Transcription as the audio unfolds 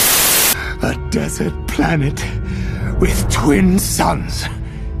A desert planet with twin suns.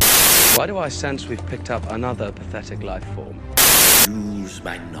 Why do I sense we've picked up another pathetic life form? Use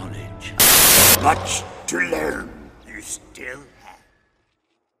my knowledge. Much to learn. You still have.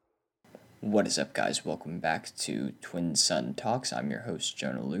 What is up, guys? Welcome back to Twin Sun Talks. I'm your host,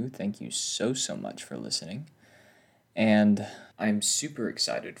 Jonah Liu. Thank you so much for listening. And I'm super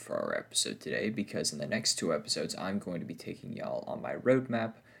excited for our episode today because in the next two episodes, I'm going to be taking y'all on my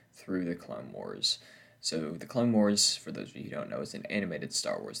roadmap through the Clone Wars. So the Clone Wars, for those of you who don't know, is an animated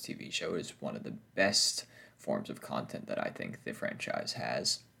Star Wars TV show. It is one of the best forms of content that I think the franchise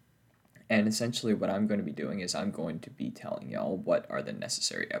has. And essentially what I'm going to be doing is I'm going to be telling y'all what are the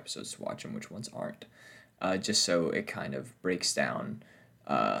necessary episodes to watch and which ones aren't. Just so it kind of breaks down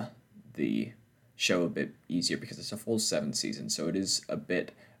the show a bit easier because it's a full 7 seasons. So it is a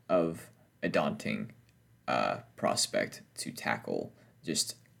bit of a daunting prospect to tackle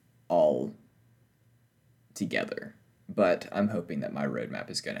just all together. But I'm hoping that my roadmap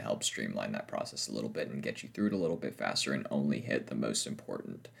is going to help streamline that process a little bit and get you through it a little bit faster and only hit the most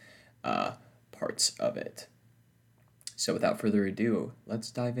important parts of it. So without further ado,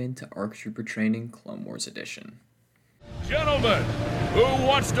 let's dive into ARC Trooper Training Clone Wars Edition. Gentlemen, who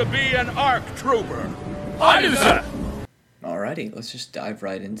wants to be an ARC Trooper? I do, sir! Alrighty, let's just dive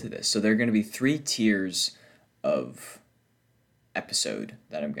right into this. So there are going to be 3 tiers of episode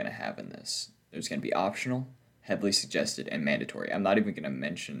that I'm going to have in this. There's going to be optional, heavily suggested, and mandatory. I'm not even going to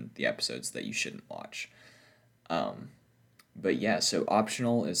mention the episodes that you shouldn't watch. But yeah, so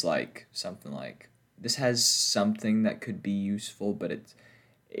optional is like something like, this has something that could be useful, but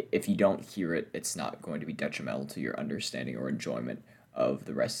if you don't hear it, it's not going to be detrimental to your understanding or enjoyment of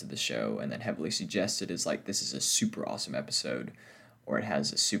the rest of the show. And then heavily suggested is like, this is a super awesome episode, or it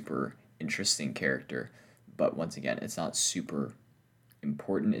has a super interesting character. But once again, it's not super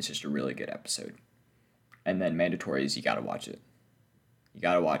important, it's just a really good episode. And then mandatory is you gotta watch it. You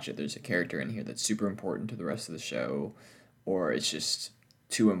gotta watch it. There's a character in here that's super important to the rest of the show, or it's just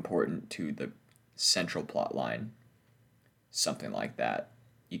too important to the central plot line. Something like that.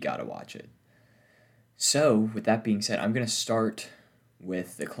 You gotta watch it. So, with that being said, I'm gonna start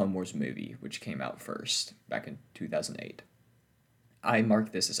with the Clone Wars movie, which came out first, back in 2008. I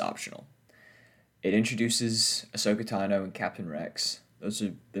mark this as optional. It introduces Ahsoka Tano and Captain Rex. Those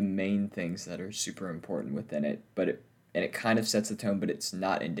are the main things that are super important within it, and it kind of sets the tone, but it's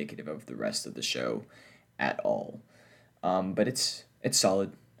not indicative of the rest of the show at all. But it's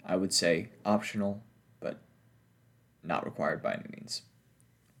solid, I would say. Optional, but not required by any means.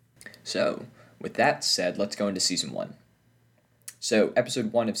 So, with that said, let's go into Season 1. So,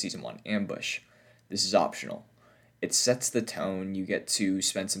 Episode 1 of Season 1, Ambush. This is optional. It sets the tone. You get to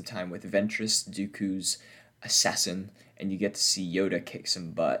spend some time with Ventress, Dooku's assassin, and you get to see Yoda kick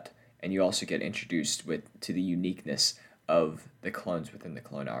some butt. And you also get introduced to the uniqueness of the clones within the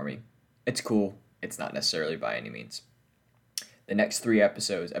clone army. It's cool. It's not necessarily by any means. The next 3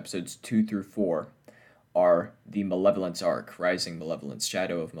 episodes, episodes 2 through 4, are the Malevolence arc, Rising Malevolence,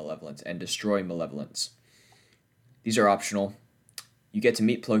 Shadow of Malevolence, and Destroy Malevolence. These are optional. You get to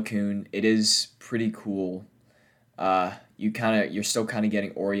meet Plo Koon. It is pretty cool. You're still kind of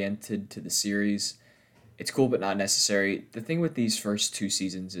getting oriented to the series. It's cool, but not necessary. The thing with these first 2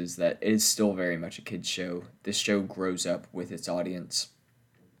 seasons is that it is still very much a kid's show. This show grows up with its audience.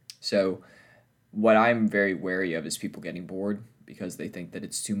 So what I'm very wary of is people getting bored because they think that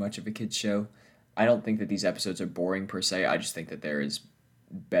it's too much of a kid's show. I don't think that these episodes are boring per se. I just think that there is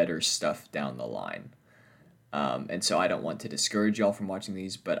better stuff down the line. And so I don't want to discourage y'all from watching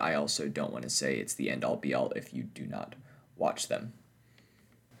these, but I also don't want to say it's the end-all be-all if you do not watch them.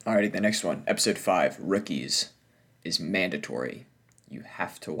 Alrighty, the next one, Episode 5, Rookies, is mandatory. You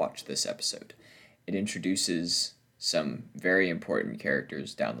have to watch this episode. It introduces some very important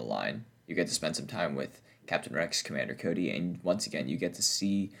characters down the line. You get to spend some time with Captain Rex, Commander Cody, and once again, you get to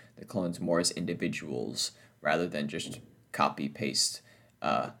see the clones more as individuals rather than just copy-paste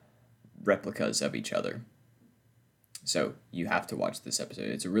replicas of each other. So you have to watch this episode.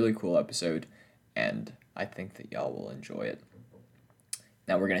 It's a really cool episode, and I think that y'all will enjoy it.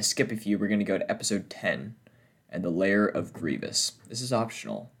 Now we're going to skip a few. We're going to go to Episode 10, and the Lair of Grievous. This is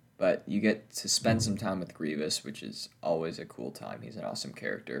optional, but you get to spend some time with Grievous, which is always a cool time. He's an awesome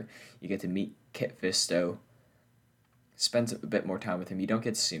character. You get to meet Kit Fisto, spend a bit more time with him. You don't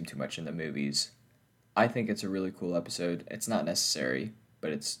get to see him too much in the movies. I think it's a really cool episode. It's not necessary,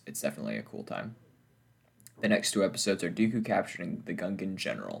 but it's definitely a cool time. The next 2 episodes are Dooku capturing the Gungan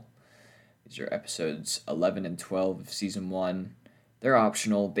General. These are episodes 11 and 12 of Season 1. They're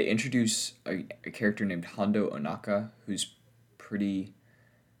optional. They introduce a character named Hondo Ohnaka, who's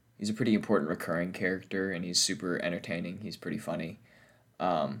He's a pretty important recurring character, and he's super entertaining. He's pretty funny.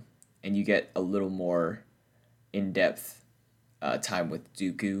 And you get a little more in-depth time with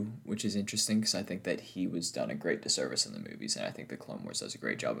Dooku, which is interesting because I think that he was done a great disservice in the movies, and I think the Clone Wars does a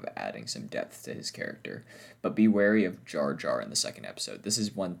great job of adding some depth to his character. But be wary of Jar Jar in the second episode. This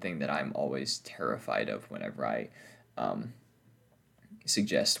is one thing that I'm always terrified of whenever I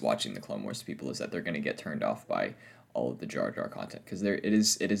suggest watching the Clone Wars to people, is that they're going to get turned off by all of the Jar Jar content, because it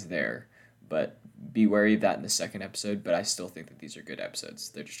is there, but be wary of that in the second episode. But I still think that these are good episodes.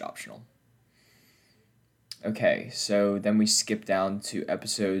 They're just optional. Okay, so then we skip down to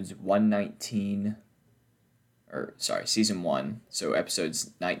episodes 119, season 1, so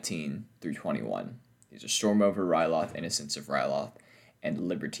episodes 19 through 21. These are Storm over Ryloth, Innocence of Ryloth, and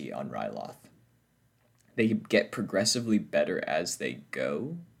Liberty on Ryloth. They get progressively better as they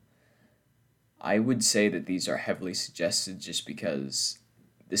go. I would say that these are heavily suggested just because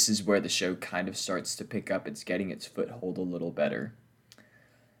this is where the show kind of starts to pick up. It's getting its foothold a little better.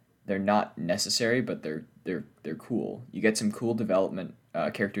 They're not necessary, but they're cool. You get some cool development,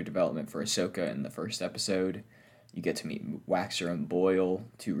 character development for Ahsoka in the first episode. You get to meet Waxer and Boyle,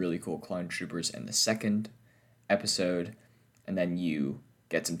 two really cool clone troopers, in the second episode. And then you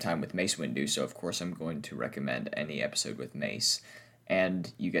get some time with Mace Windu, so of course I'm going to recommend any episode with Mace.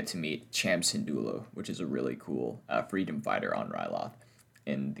 And you get to meet Cham Syndulla, which is a really cool freedom fighter on Ryloth,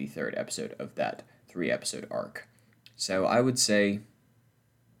 in the third episode of that 3-episode arc. So I would say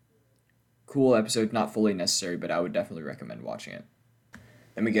cool episode, not fully necessary, but I would definitely recommend watching it.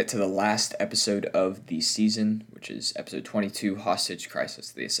 Then we get to the last episode of the season, which is episode 22, Hostage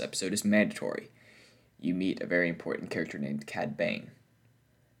Crisis. This episode is mandatory. You meet a very important character named Cad Bane.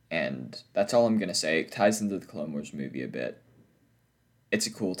 And that's all I'm going to say. It ties into the Clone Wars movie a bit. It's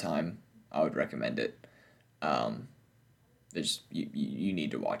a cool time. I would recommend it. You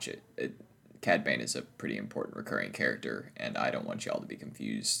need to watch it. Cad Bane is a pretty important recurring character, and I don't want y'all to be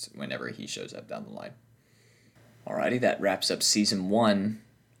confused whenever he shows up down the line. Alrighty, that wraps up Season 1.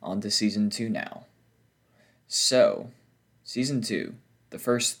 On to Season 2 now. So, Season 2, the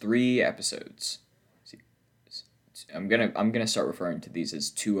first 3 episodes. I'm gonna start referring to these as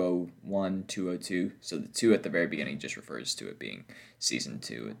 201, 202. So the 2 at the very beginning just refers to it being Season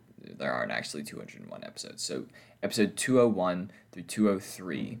 2. There aren't actually 201 episodes. So episode 201 through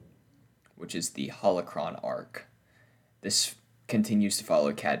 203, which is the Holocron arc. This continues to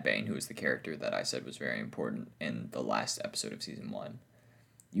follow Cad Bane, who is the character that I said was very important in the last episode of Season 1.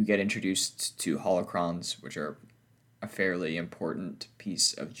 You get introduced to Holocrons, which are a fairly important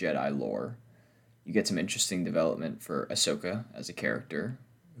piece of Jedi lore. You get some interesting development for Ahsoka as a character,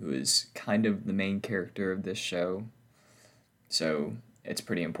 who is kind of the main character of this show. So it's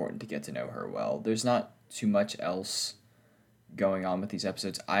pretty important to get to know her well. There's not too much else going on with these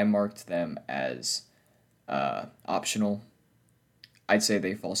episodes. I marked them as optional. I'd say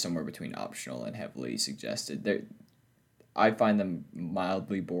they fall somewhere between optional and heavily suggested. I find them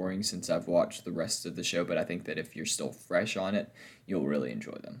mildly boring since I've watched the rest of the show, but I think that if you're still fresh on it, you'll really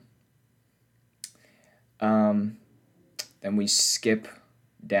enjoy them. Then we skip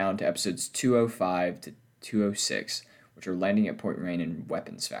down to episodes 205 to 206, which are Landing at Point Rain and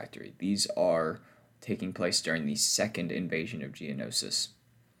Weapons Factory. These are taking place during the second invasion of Geonosis,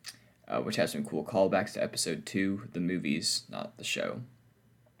 which has some cool callbacks to episode 2, the movies, not the show.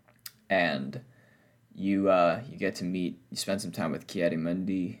 And you get to you spend some time with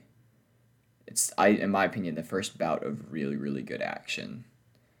Ki-Adi-Mundi. It's, in my opinion, the first bout of really, really good action.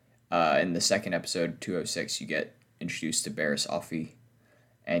 In the second episode, 206, you get introduced to Barriss Offee,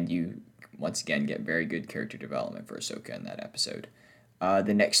 and you once again get very good character development for Ahsoka in that episode.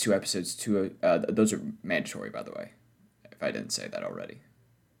 The next 2 episodes, those are mandatory, by the way, if I didn't say that already.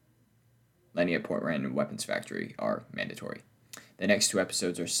 Landing at Point Rain and Weapons Factory are mandatory. The next 2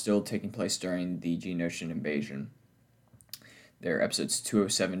 episodes are still taking place during the Geonosian invasion. They're episodes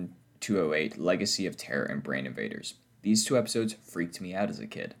 207, 208, Legacy of Terror and Brain Invaders. These 2 episodes freaked me out as a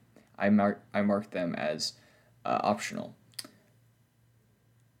kid. I marked them as optional.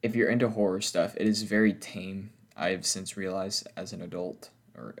 If you're into horror stuff, it is very tame. I've since realized as an adult,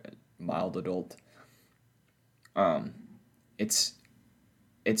 or a mild adult, it's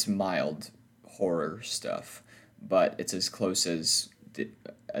mild horror stuff, but it's as close as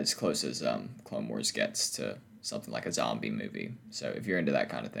Clone Wars gets to something like a zombie movie. So if you're into that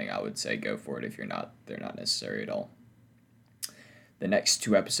kind of thing, I would say go for it. If you're not, they're not necessary at all. The next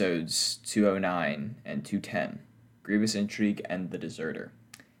 2 episodes, 209 and 210, Grievous Intrigue and The Deserter.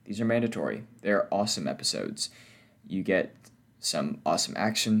 These are mandatory. They're awesome episodes. You get some awesome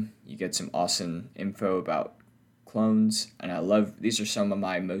action. You get some awesome info about Clones, and I love, these are some of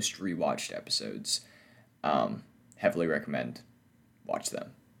my most rewatched episodes. Heavily recommend watch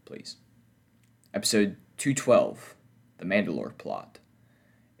them, please. Episode 212, The Mandalore Plot.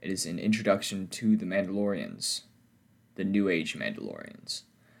 It is an introduction to the Mandalorians, the New Age Mandalorians.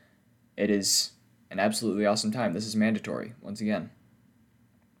 It is an absolutely awesome time. This is mandatory, once again.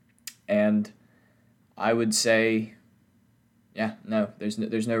 And I would say, yeah, no, there's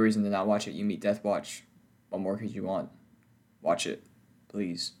no reason to not watch it. You meet Death Watch. What more could you want? Watch it,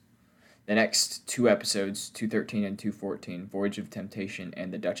 please. The next two episodes, 213 and 214, Voyage of Temptation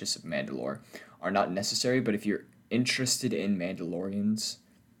and The Duchess of Mandalore, are not necessary, but if you're interested in Mandalorians,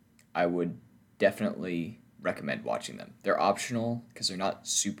 I would definitely recommend watching them. They're optional because they're not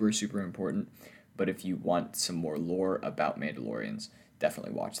super, super important, but if you want some more lore about Mandalorians,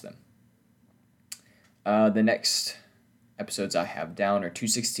 definitely watch them. The next episodes I have down are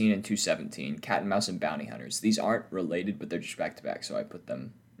 216 and 217, Cat and Mouse and Bounty Hunters. These aren't related, but they're just back-to-back, so I put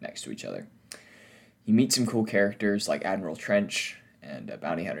them next to each other. You meet some cool characters like Admiral Trench and a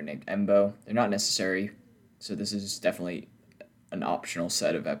bounty hunter named Embo. They're not necessary, so this is definitely an optional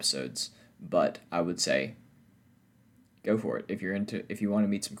set of episodes, but I would say go for it. If you want to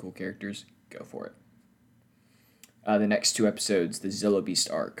meet some cool characters, go for it. The next two episodes, the Zilla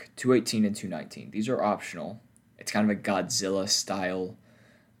Beast arc, 218 and 219. These are optional. It's kind of a Godzilla style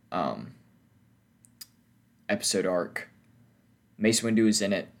episode arc. Mace Windu is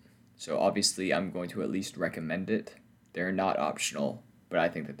in it, so obviously I'm going to at least recommend it. They're not optional, but I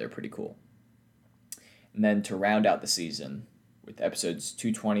think that they're pretty cool. And then to round out the season, with episodes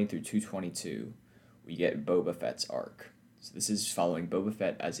 220 through 222, we get Boba Fett's arc. So this is following Boba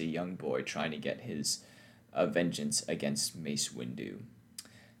Fett as a young boy trying to get his vengeance against Mace Windu.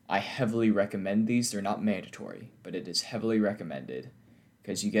 I heavily recommend these. They're not mandatory, but it is heavily recommended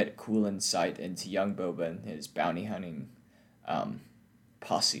because you get cool insight into young Boba and his bounty hunting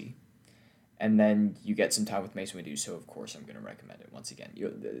posse. And then you get some time with Mace Windu, so of course I'm going to recommend it once again.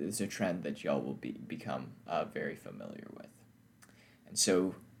 It's a trend that y'all will become very familiar with. And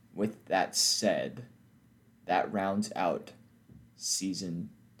so, with that said, that rounds out Season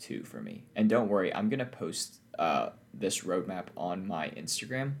 2 for me. And don't worry, I'm going to post this roadmap on my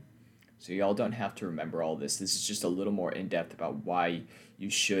Instagram, so y'all don't have to remember all this. This is just a little more in-depth about why you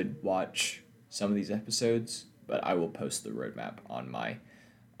should watch some of these episodes, but I will post the roadmap on my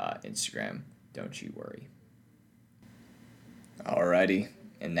Instagram. Don't you worry. Alrighty,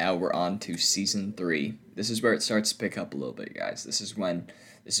 and now we're on to Season 3. This is where it starts to pick up a little bit, guys. This is when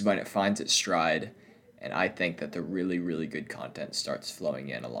it finds its stride, and I think that the really, really good content starts flowing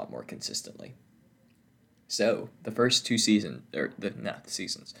in a lot more consistently. So, the first two the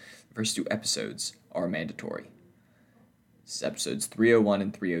first two episodes are mandatory. This is episodes 301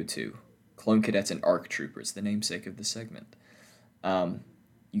 and 302. Clone Cadets and ARC Troopers, the namesake of the segment.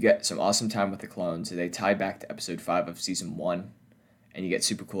 You get some awesome time with the clones. They tie back to episode 5 of season 1, and you get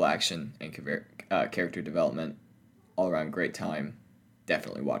super cool action and character development. All around great time.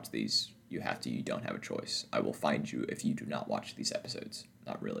 Definitely watch these. You have to. You don't have a choice. I will find you if you do not watch these episodes.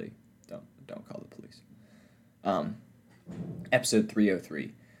 Not really. Don't call the police. Episode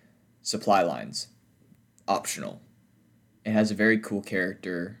 303, Supply Lines. Optional. It has a very cool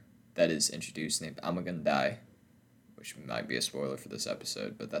character that is introduced named Amagandai, which might be a spoiler for this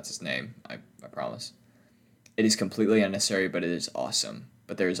episode, but that's his name, I promise. It is completely unnecessary, but it is awesome.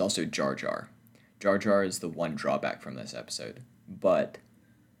 But there is also Jar Jar. Jar Jar is the one drawback from this episode, but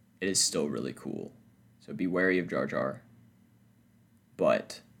it is still really cool. So be wary of Jar Jar,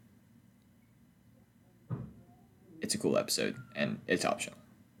 but it's a cool episode, and it's optional.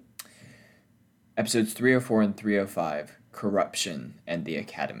 Episodes 304 and 305, Corruption and the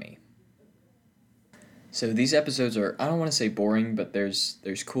Academy. So these episodes are, I don't want to say boring, but there's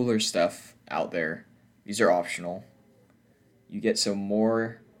cooler stuff out there. These are optional. You get some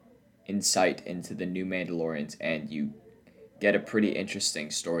more insight into the new Mandalorians, and you get a pretty interesting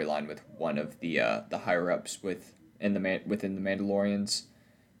storyline with one of the higher-ups within the Mandalorians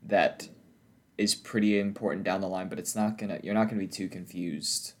that is pretty important down the line, but you're not gonna be too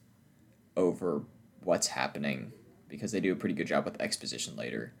confused over what's happening because they do a pretty good job with exposition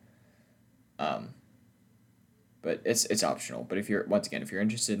later. But it's optional. But if you're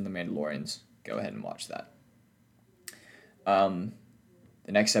interested in the Mandalorians, go ahead and watch that.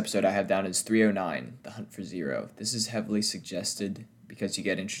 The next episode I have down is 309, The Hunt for Zero. This is heavily suggested because you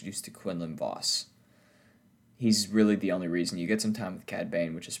get introduced to Quinlan Vos. He's really the only reason. You get some time with Cad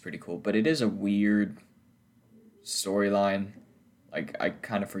Bane, which is pretty cool. But it is a weird storyline. Like, I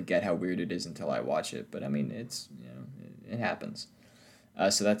kind of forget how weird it is until I watch it. But, I mean, it happens.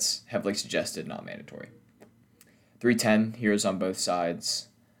 So that's heavily suggested, not mandatory. 310, heroes on both sides.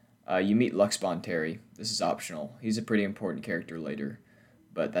 You meet Lux Bonteri. This is optional. He's a pretty important character later,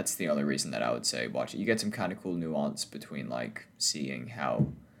 but that's the only reason that I would say watch it. You get some kind of cool nuance between, like, seeing how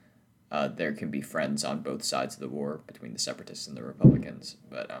there can be friends on both sides of the war between the Separatists and the Republicans,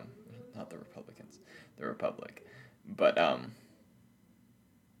 but, not the Republicans, the Republic. But,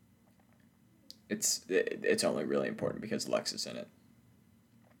 it's only really important because Lux is in it.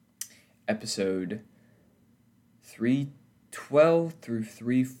 Episode 312 through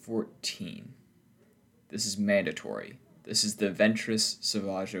 314. This is mandatory. This is the Ventress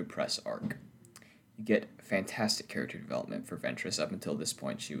Sauvage Opress arc. You get fantastic character development for Ventress. Up until this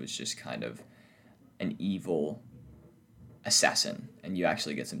point, she was just kind of an evil assassin, and you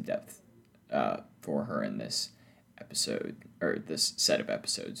actually get some depth for her in this episode, or this set of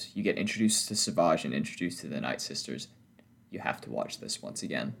episodes. You get introduced to Sauvage and introduced to the Night Sisters. You have to watch this once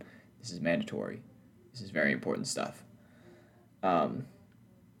again. This is mandatory. This is very important stuff.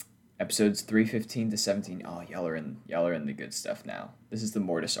 Episodes 315 to 17. Oh, y'all are in the good stuff now. This is the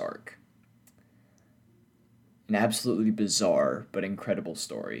Mortis arc. An absolutely bizarre but incredible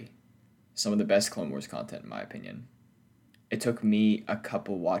story. Some of the best Clone Wars content, in my opinion. It took me a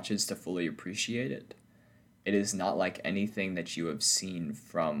couple watches to fully appreciate it. It is not like anything that you have seen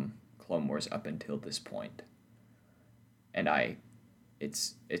from Clone Wars up until this point. And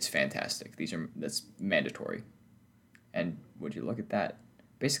it's fantastic. That's mandatory. And would you look at that?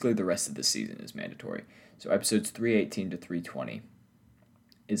 Basically, the rest of the season is mandatory. So episodes 318 to 320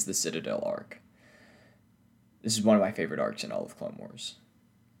 is the Citadel arc. This is one of my favorite arcs in all of Clone Wars.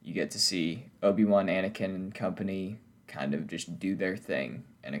 You get to see Obi-Wan, Anakin, and company kind of just do their thing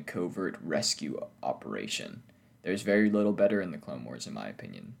in a covert rescue operation. There's very little better in the Clone Wars, in my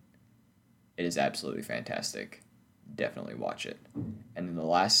opinion. It is absolutely fantastic. Definitely watch it. And then the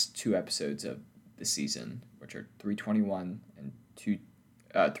last two episodes of the season, which are 321 and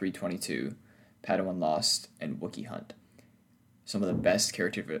 322, Padawan Lost, and Wookiee Hunt. Some of the best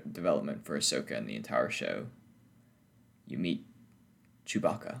character development for Ahsoka in the entire show. You meet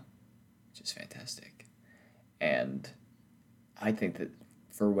Chewbacca, which is fantastic. And I think that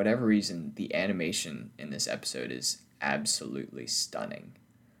for whatever reason, the animation in this episode is absolutely stunning.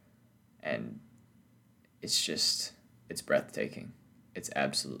 And it's breathtaking. It's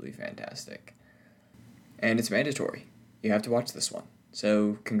absolutely fantastic. And it's mandatory. You have to watch this one.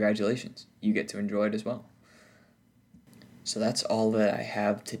 So congratulations. You get to enjoy it as well. So that's all that I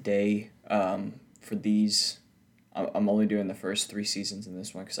have today for these. I'm only doing the first 3 seasons in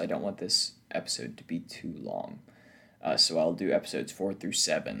this one because I don't want this episode to be too long. So I'll do episodes 4 through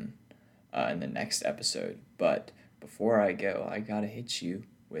 7 in the next episode. But before I go, I gotta hit you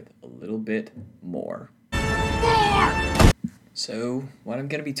with a little bit more. So what I'm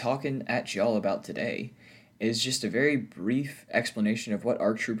gonna be talking at y'all about today is just a very brief explanation of what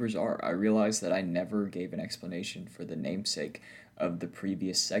ARC Troopers are. I realized that I never gave an explanation for the namesake of the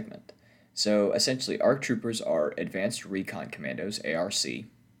previous segment. So essentially, ARC Troopers are Advanced Recon Commandos, ARC,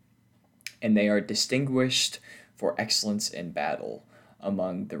 and they are distinguished for excellence in battle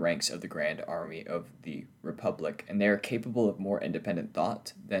among the ranks of the Grand Army of the Republic, and they are capable of more independent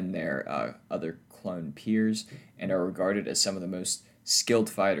thought than their other clone peers, and are regarded as some of the most skilled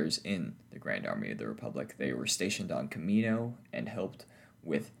fighters in the Grand Army of the Republic. They were stationed on Kamino and helped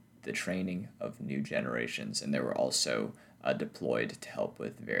with the training of new generations, and they were also deployed to help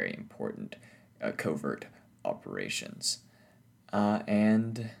with very important covert operations.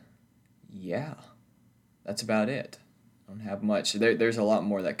 And yeah, that's about it. I don't have much. There's a lot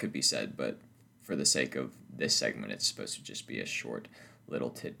more that could be said, but for the sake of this segment, it's supposed to just be a short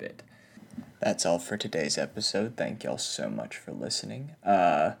little tidbit. That's all for today's episode. Thank y'all so much for listening.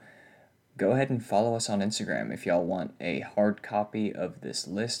 Go ahead and follow us on Instagram if y'all want a hard copy of this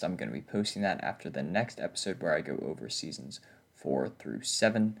list. I'm going to be posting that after the next episode where I go over seasons 4 through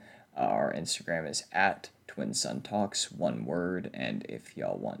 7. Our Instagram is at Twin Sun Talks, one word. And if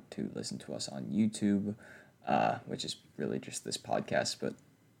y'all want to listen to us on YouTube, which is really just this podcast, but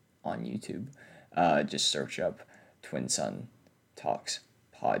on YouTube, just search up Twin Sun Talks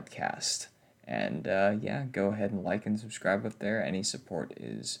podcast. And yeah, go ahead and like and subscribe up there. Any support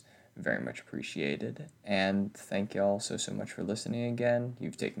is very much appreciated. And thank y'all so much for listening again.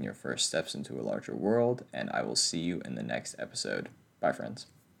 You've taken your first steps into a larger world, and I will see you in the next episode. Bye, friends.